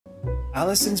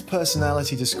Alison's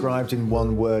personality described in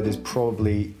one word is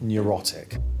probably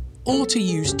neurotic. Or to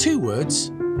use two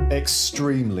words,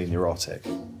 extremely neurotic.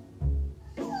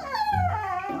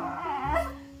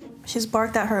 She's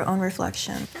barked at her own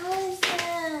reflection.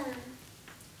 Alison!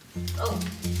 Oh.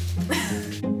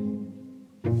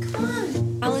 Come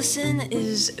on. Alison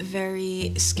is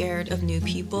very scared of new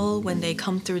people when they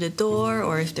come through the door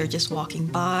or if they're just walking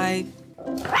by.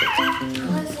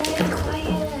 Alison,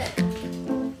 quiet.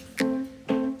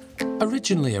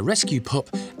 Originally a rescue pup,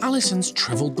 Alison's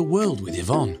travelled the world with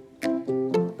Yvonne.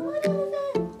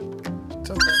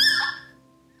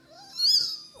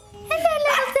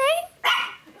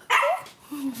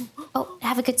 Oh,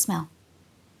 have a good smell.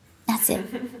 That's it.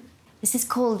 This is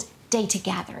called data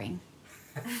gathering.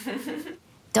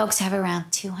 Dogs have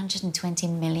around 220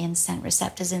 million scent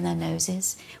receptors in their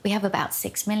noses. We have about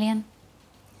 6 million.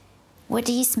 What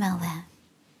do you smell there?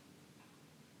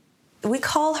 We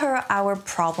call her our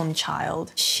problem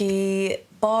child. She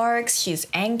barks, she's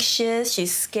anxious,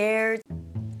 she's scared.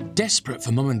 Desperate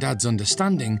for Mum and Dad's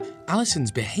understanding, Alison's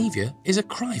behaviour is a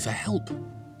cry for help.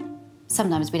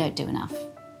 Sometimes we don't do enough.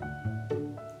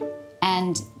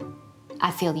 And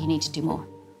I feel you need to do more.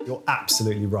 You're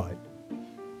absolutely right.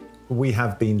 We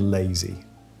have been lazy.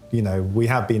 You know, we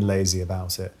have been lazy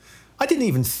about it. I didn't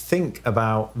even think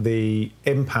about the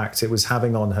impact it was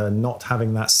having on her not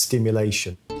having that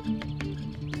stimulation.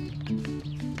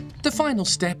 The final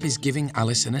step is giving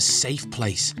Alison a safe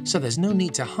place, so there's no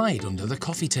need to hide under the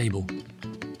coffee table.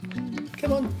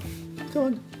 Come on, come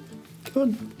on, come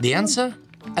on. The answer?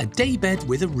 A daybed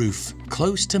with a roof,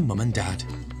 close to Mum and Dad.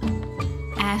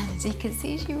 And you can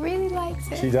see she really likes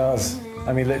it. She does.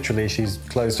 I mean, literally, she's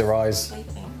closed her eyes.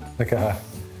 Look at her.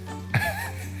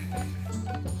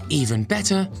 Even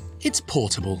better, it's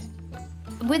portable.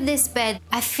 With this bed,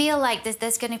 I feel like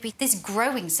there's going to be this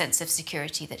growing sense of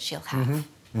security that she'll have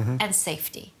and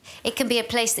safety. It can be a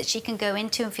place that she can go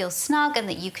into and feel snug and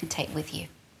that you can take with you.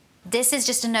 This is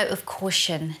just a note of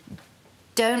caution.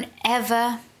 Don't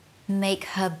ever make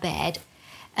her bed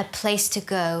a place to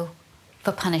go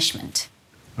for punishment.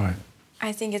 All right.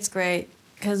 I think it's great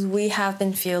because we have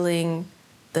been feeling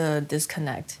the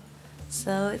disconnect.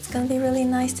 So it's going to be really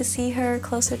nice to see her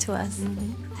closer to us.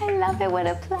 I love it when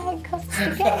a plan comes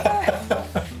together.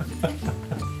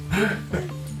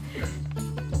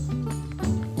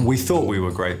 We thought we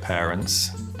were great parents,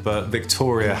 but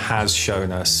Victoria has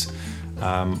shown us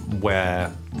where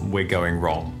we're going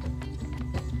wrong.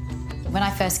 When I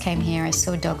first came here, I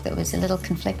saw a dog that was a little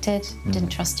conflicted, didn't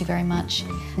trust you very much.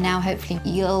 Now, hopefully,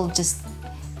 you'll just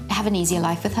have an easier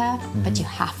life with her, but you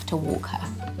have to walk her.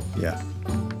 Yeah.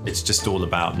 It's just all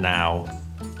about now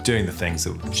doing the things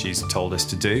that she's told us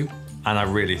to do, and I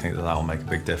really think that will make a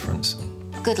big difference.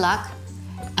 Good luck.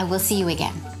 I will see you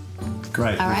again.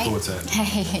 Great, all right? Look forward to it.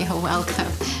 Hey, you're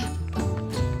welcome.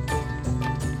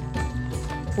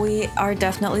 We are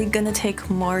definitely going to take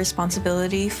more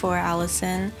responsibility for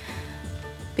Alison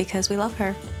because we love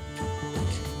her.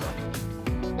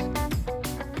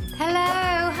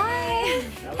 Hello, hi.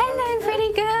 Hello,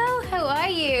 pretty girl. How are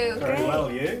you? Very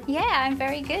well, you? Yeah, I'm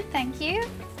very good, thank you.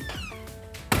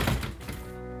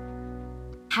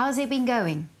 How's it been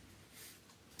going?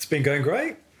 It's been going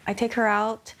great. I take her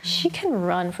out. She can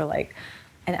run for like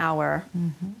an hour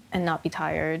and not be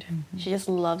tired. She just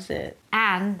loves it.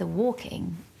 And the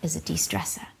walking is a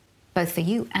de-stressor, both for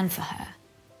you and for her.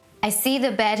 I see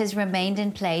the bed has remained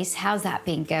in place. How's that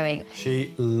been going?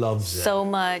 She loves it. So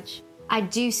much. I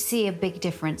do see a big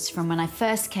difference from when I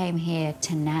first came here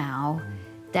to now,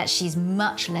 that she's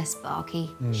much less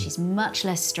barky, she's much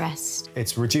less stressed.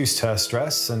 It's reduced her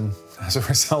stress, and as a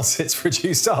result, it's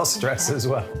reduced our stress as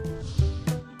well.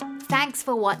 Thanks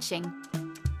for watching.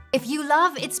 If you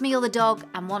love It's Me or the Dog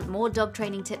and want more dog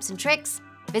training tips and tricks,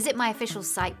 visit my official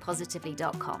site,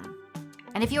 positively.com.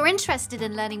 And if you're interested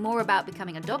in learning more about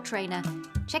becoming a dog trainer,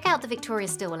 check out the Victoria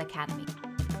Stilwell Academy.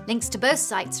 Links to both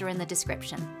sites are in the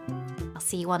description. I'll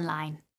see you online.